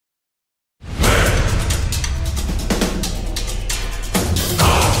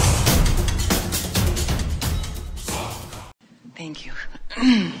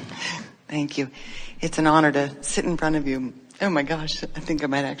Thank you. It's an honor to sit in front of you. Oh my gosh, I think I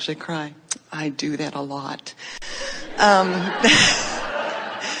might actually cry. I do that a lot.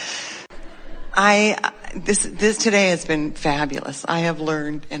 This today has been fabulous. I have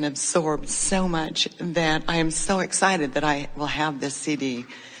learned and absorbed so much that I am so excited that I will have this CD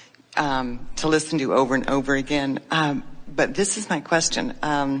to listen to over and over again. But this is my question.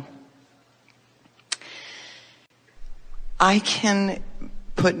 I can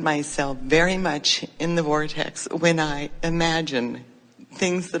put myself very much in the vortex when I imagine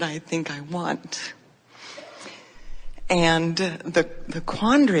things that I think I want. And the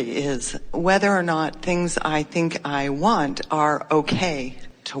quandary is whether or not things I think I want are okay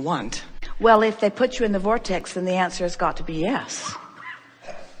to want. Well, if they put you in the vortex, then the answer has got to be yes.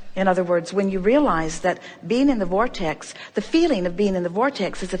 In other words, when you realize that being in the vortex, the feeling of being in the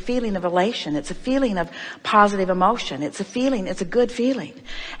vortex is a feeling of elation. It's a feeling of positive emotion. It's a good feeling.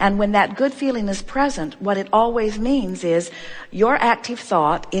 And when that good feeling is present, what it always means is your active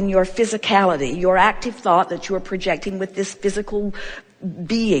thought in your physicality, your active thought that you are projecting with this physical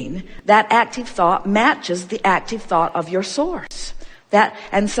being, that active thought matches the active thought of your source.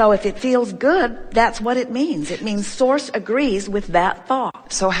 And so if it feels good, that's what it means. It means source agrees with that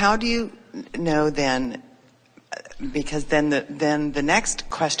thought. So how do you know then, because then the next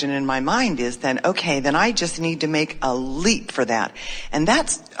question in my mind is then, okay, then I just need to make a leap for that. And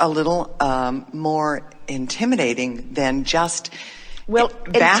that's a little more intimidating than just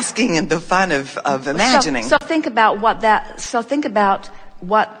basking in the fun of imagining. So think about what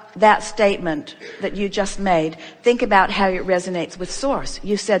that statement that you just made, think about how it resonates with source.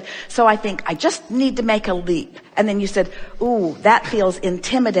 You said, so I think I just need to make a leap. And then you said, ooh, that feels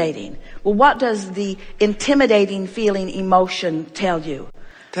intimidating. Well, what does the intimidating feeling emotion tell you?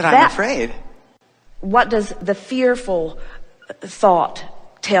 That I'm afraid. What does the fearful thought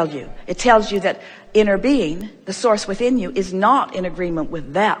tell you? It tells you that inner being, the source within you, is not in agreement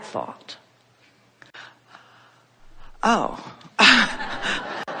with that thought. Oh.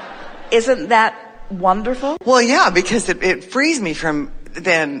 Isn't that wonderful? Well, yeah, because it frees me from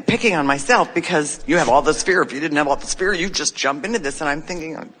then picking on myself, because you have all this fear. If you didn't have all this fear, you just jump into this. And I'm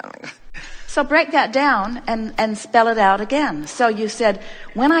thinking, so break that down and spell it out again. So you said,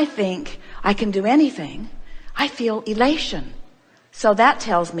 when I think I can do anything, I feel elation. So that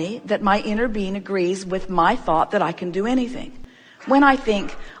tells me that my inner being agrees with my thought that I can do anything. When I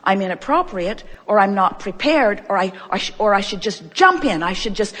think I'm inappropriate, or I'm not prepared, or I should just jump in, I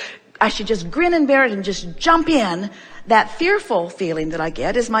should just grin and bear it and just jump in, that fearful feeling that I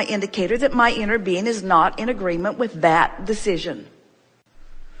get is my indicator that my inner being is not in agreement with that decision.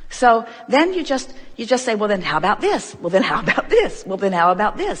 So then you just say, well, then how about this? Well, then how about this? Well, then how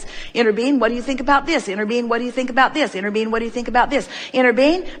about this? Inner being, what do you think about this? Inner being, what do you think about this? Inner being, what do you think about this? Inner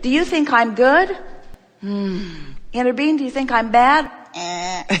being, do you think I'm good? Inner being, do you think I'm bad?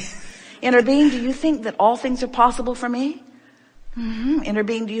 Inner being, do you think that all things are possible for me? Inner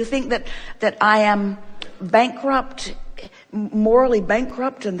being, do you think that I am bankrupt, morally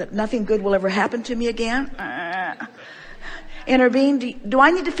bankrupt, and that nothing good will ever happen to me again? Inner being, do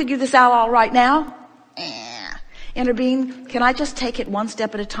I need to figure this out all right now? Inner being, can I just take it one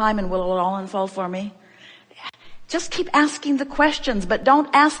step at a time and will it all unfold for me? Just keep asking the questions, but don't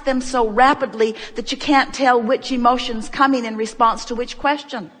ask them so rapidly that you can't tell which emotion's coming in response to which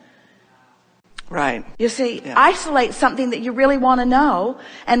question. Right. You see, isolate something that you really want to know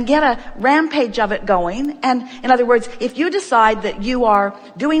and get a rampage of it going. And in other words, if you decide that you are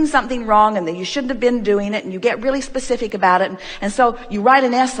doing something wrong and that you shouldn't have been doing it, and you get really specific about it, and so you write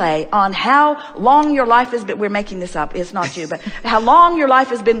an essay on how long your life has been, we're making this up, it's not you, but how long your life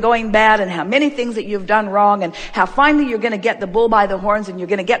has been going bad, and how many things that you've done wrong, and how finally you're going to get the bull by the horns, and you're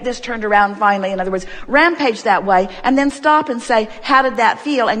going to get this turned around finally. In other words, rampage that way, and then stop and say, how did that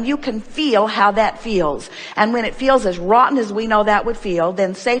feel? And you can feel how that feels. And when it feels as rotten as we know that would feel,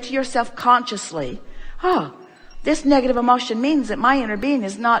 then say to yourself consciously, oh, this negative emotion means that my inner being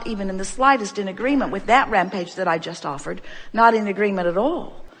is not even in the slightest in agreement with that rampage that I just offered, not in agreement at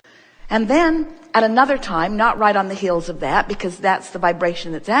all. And then at another time, not right on the heels of that, because that's the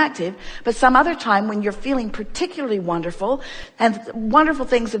vibration that's active, but some other time when you're feeling particularly wonderful and wonderful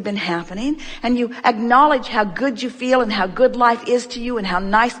things have been happening, and you acknowledge how good you feel and how good life is to you and how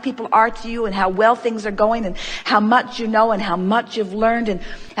nice people are to you and how well things are going and how much you know and how much you've learned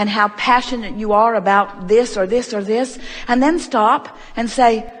and how passionate you are about this or this or this, and then stop and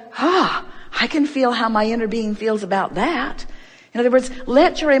say, I can feel how my inner being feels about that. In other words,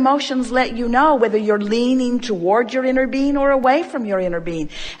 let your emotions let you know whether you're leaning toward your inner being or away from your inner being.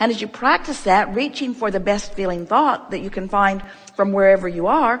 And as you practice that, reaching for the best feeling thought that you can find from wherever you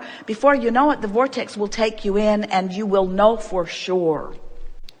are, before you know it, the vortex will take you in and you will know for sure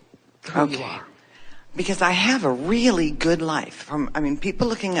who you are. Because I have a really good life. People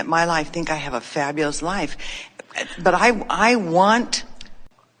looking at my life think I have a fabulous life. But I want...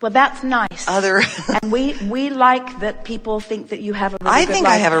 Well, that's nice. And we like that people think that you have a really good life. I think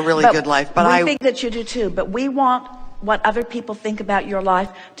I have a really good life, but we think that you do too. But we want what other people think about your life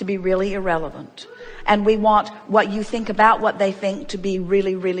to be really irrelevant. And we want what you think about what they think to be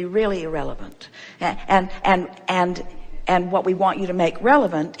really, really, really irrelevant. And what we want you to make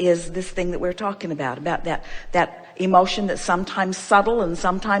relevant is this thing that we're talking about that emotion that's sometimes subtle and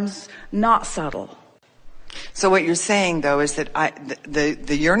sometimes not subtle. So what you're saying, though, is that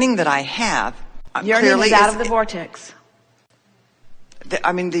the yearning that I have yearning is out of the vortex.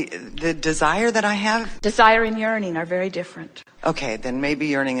 The desire that I have. Desire and yearning are very different. Okay, then maybe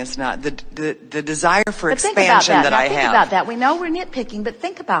yearning is not the desire for but expansion that I have. Think about that. We know we're nitpicking, but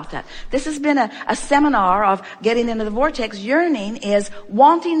think about that. This has been a seminar of getting into the vortex. Yearning is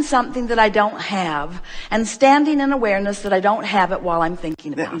wanting something that I don't have and standing in awareness that I don't have it while I'm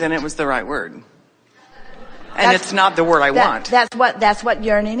thinking about it. Then it was the right word. And it's not the word I want. That's what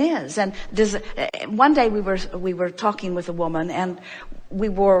yearning is. And one day we were talking with a woman, and we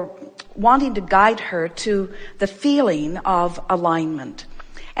were wanting to guide her to the feeling of alignment.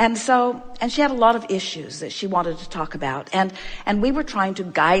 And she had a lot of issues that she wanted to talk about. And we were trying to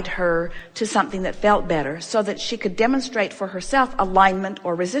guide her to something that felt better so that she could demonstrate for herself alignment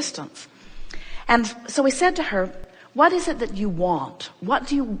or resistance. And so we said to her, what is it that you want? What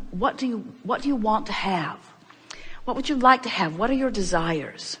do you want to have? What would you like to have? What are your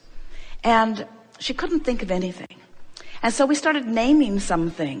desires? And she couldn't think of anything. And so we started naming some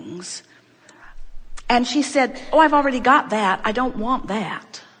things. And she said, oh, I've already got that. I don't want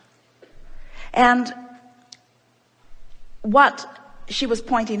that. And what she was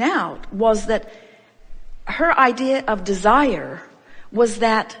pointing out was that her idea of desire was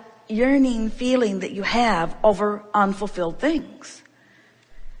that yearning feeling that you have over unfulfilled things.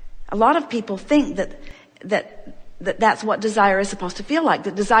 A lot of people think that's what desire is supposed to feel like.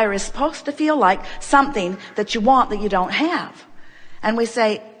 That desire is supposed to feel like something that you want that you don't have. And we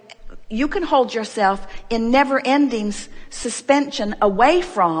say, you can hold yourself in never-ending suspension away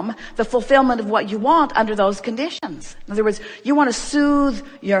from the fulfillment of what you want under those conditions. In other words, you want to soothe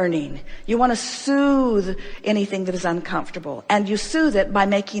yearning. You want to soothe anything that is uncomfortable. And you soothe it by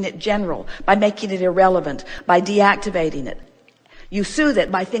making it general, by making it irrelevant, by deactivating it. You soothe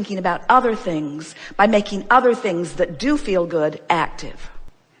it by thinking about other things, by making other things that do feel good active.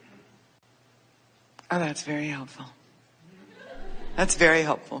 Oh, that's very helpful. That's very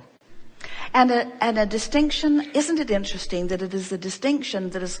helpful. And a distinction, isn't it interesting that it is a distinction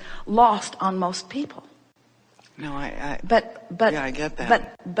that is lost on most people? No, But yeah, I get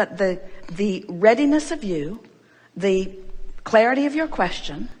that. But the readiness of you, the clarity of your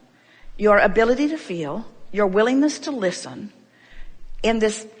question, your ability to feel, your willingness to listen, in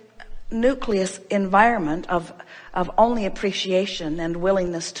this nucleus environment of only appreciation and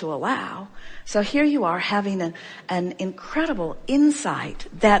willingness to allow. So here you are having an incredible insight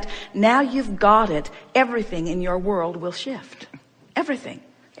that now you've got it. Everything in your world will shift. Everything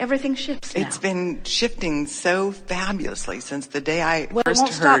shifts now. It's been shifting so fabulously since the day I first heard. Well, it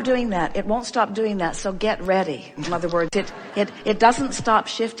won't stop doing that. It won't stop doing that. So get ready. In other words, it doesn't stop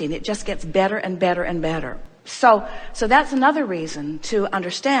shifting. It just gets better and better and better. So that's another reason to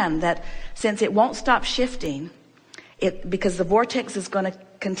understand that since it won't stop shifting, because the vortex is going to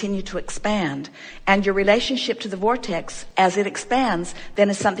continue to expand, and your relationship to the vortex as it expands then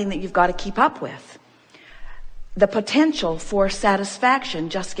is something that you've got to keep up with. The potential for satisfaction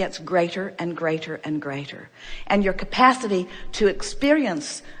just gets greater and greater and greater. And your capacity to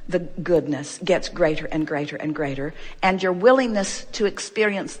experience the goodness gets greater and greater and greater. And your willingness to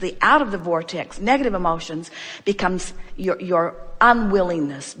experience the out of the vortex negative emotions becomes, your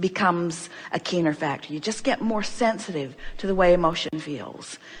unwillingness becomes a keener factor. You just get more sensitive to the way emotion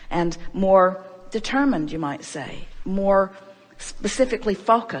feels. And more determined, you might say. More specifically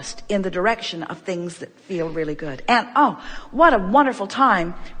focused in the direction of things that feel really good. And oh, what a wonderful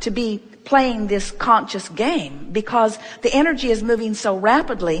time to be playing this conscious game, because the energy is moving so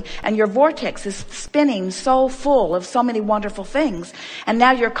rapidly and your vortex is spinning so full of so many wonderful things, and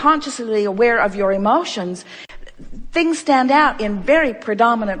now you're consciously aware of your emotions. Things stand out in very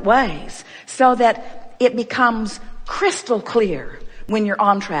predominant ways so that it becomes crystal clear when you're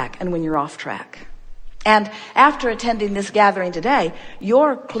on track and when you're off track. And after attending this gathering today,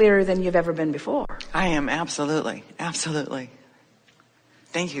 you're clearer than you've ever been before. I am, absolutely. Absolutely.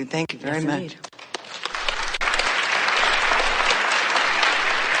 Thank you. Thank you very Yes, much. indeed.